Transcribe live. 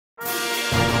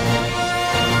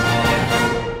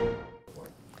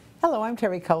I'm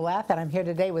Terry Kolath, and I'm here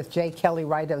today with Jay Kelly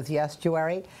Wright of the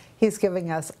Estuary. He's giving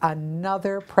us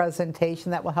another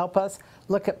presentation that will help us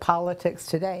look at politics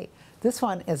today. This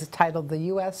one is titled The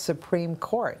U.S. Supreme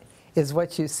Court is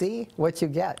What You See, What You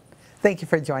Get. Thank you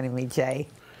for joining me, Jay.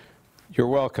 You're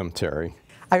welcome, Terry.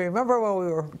 I remember when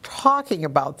we were talking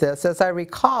about this, as I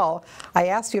recall, I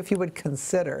asked you if you would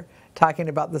consider talking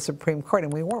about the Supreme Court,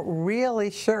 and we weren't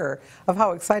really sure of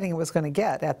how exciting it was going to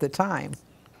get at the time.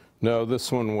 No,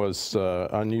 this one was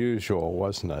unusual,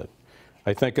 wasn't it?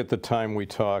 I think at the time we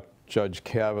talked, Judge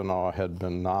Kavanaugh had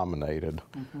been nominated,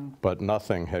 but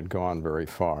nothing had gone very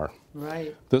far.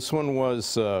 Right. This one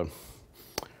was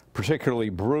particularly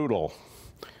brutal,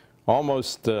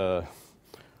 almost like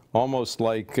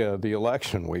the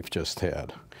election we've just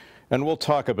had. And we'll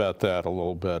talk about that a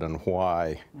little bit and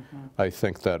why I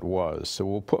think that was.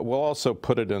 So we'll also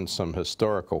put it in some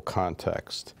historical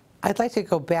context. I'd like to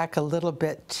go back a little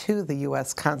bit to the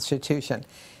U.S. Constitution.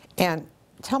 And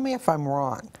tell me if I'm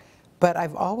wrong, but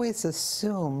I've always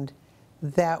assumed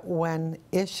that when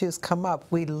issues come up,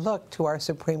 we look to our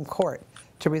Supreme Court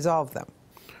to resolve them.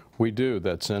 We do.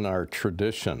 That's in our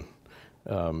tradition.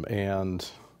 And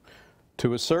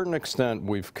to a certain extent,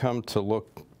 we've come to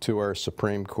look to our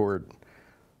Supreme Court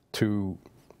to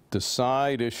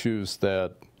decide issues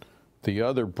that the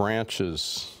other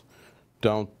branches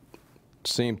don't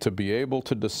seem to be able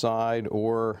to decide,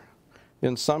 or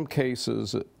in some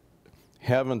cases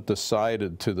haven't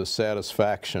decided to the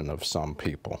satisfaction of some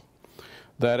people.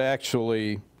 That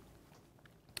actually,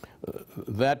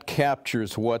 that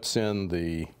captures what's in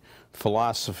the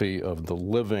philosophy of the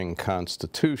living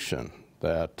Constitution,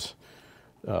 that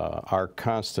our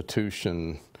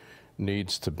Constitution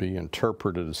needs to be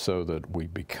interpreted so that we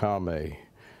become a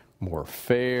more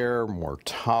fair, more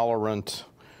tolerant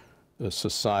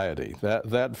society.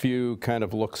 That view kind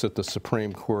of looks at the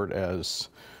Supreme Court as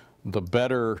the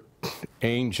better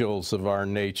angels of our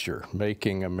nature,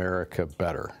 making America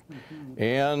better.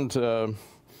 And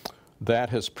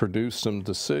that has produced some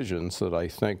decisions that I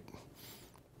think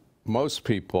most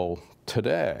people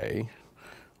today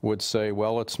would say,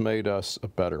 well, it's made us a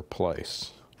better place.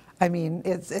 I mean,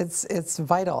 it's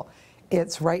vital.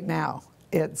 It's right now.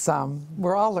 It's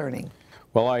we're all learning.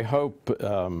 Well, I hope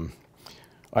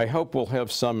we'll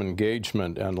have some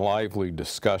engagement and lively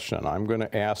discussion. I'm going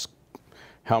to ask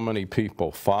how many people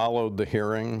followed the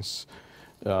hearings,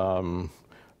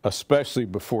 especially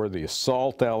before the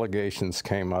assault allegations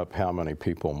came up, how many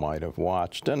people might have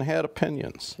watched and had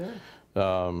opinions.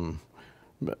 Sure.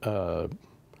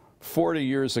 40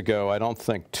 years ago, I don't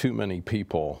think too many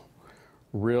people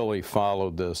really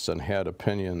followed this and had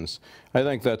opinions. I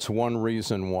think that's one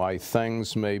reason why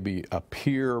things maybe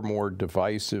appear more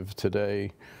divisive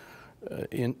today.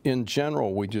 In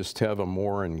general, we just have a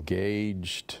more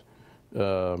engaged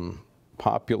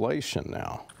population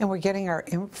now. And we're getting our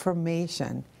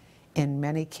information, in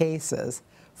many cases,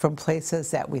 from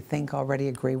places that we think already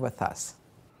agree with us.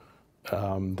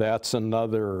 That's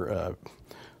another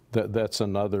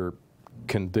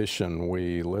condition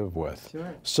we live with.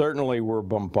 Sure. Certainly we're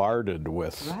bombarded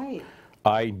with Right.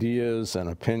 ideas and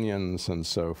opinions and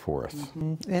so forth.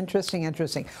 Interesting,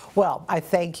 interesting. Well, I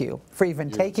thank you for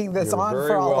even taking this on very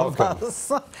for all welcome. of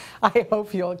us. I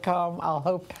hope you'll come.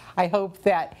 I hope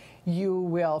that you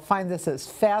will find this as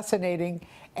fascinating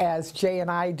as Jay and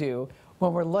I do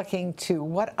when we're looking to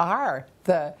what are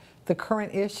the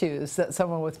current issues that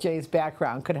someone with Jay's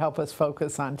background could help us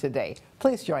focus on today.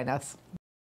 Please join us.